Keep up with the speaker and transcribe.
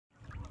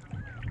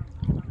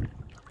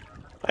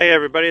Hey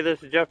everybody,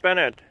 this is Jeff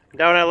Bennett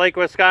down at Lake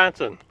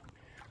Wisconsin.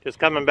 Just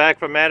coming back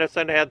from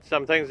Madison. Had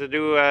some things to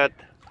do at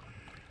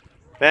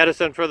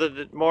Madison for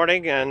the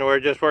morning, and we're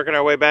just working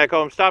our way back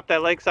home. Stopped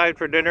at Lakeside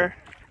for dinner.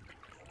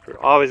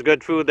 Always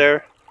good food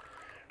there.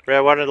 We're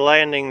at one of the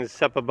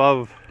landings up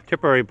above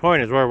Tipperary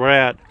Point is where we're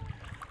at.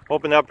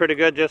 Opened up pretty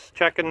good. Just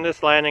checking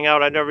this landing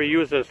out. I never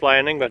used this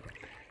landing, but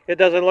it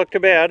doesn't look too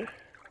bad.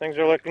 Things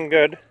are looking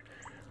good.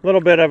 A little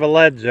bit of a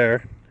ledge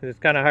there. It's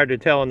kind of hard to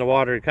tell in the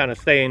water, kind of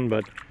stained,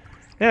 but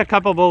yeah, a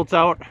couple boats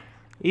out.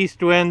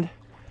 East wind.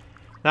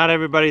 Not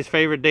everybody's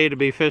favorite day to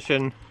be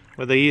fishing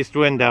with the east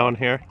wind down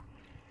here.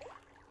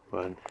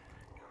 But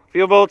a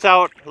few boats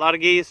out, a lot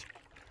of geese.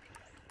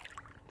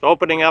 It's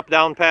opening up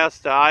down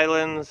past the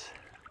islands.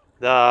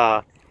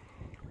 The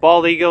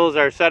bald eagles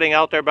are setting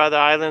out there by the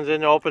islands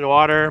in the open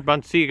water. A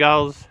bunch of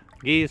seagulls,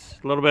 geese,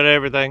 a little bit of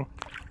everything.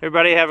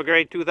 Everybody have a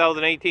great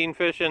 2018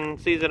 fishing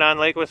season on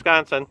Lake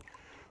Wisconsin.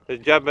 This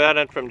is Jeff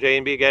Bennett from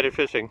J&B Guided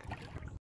Fishing.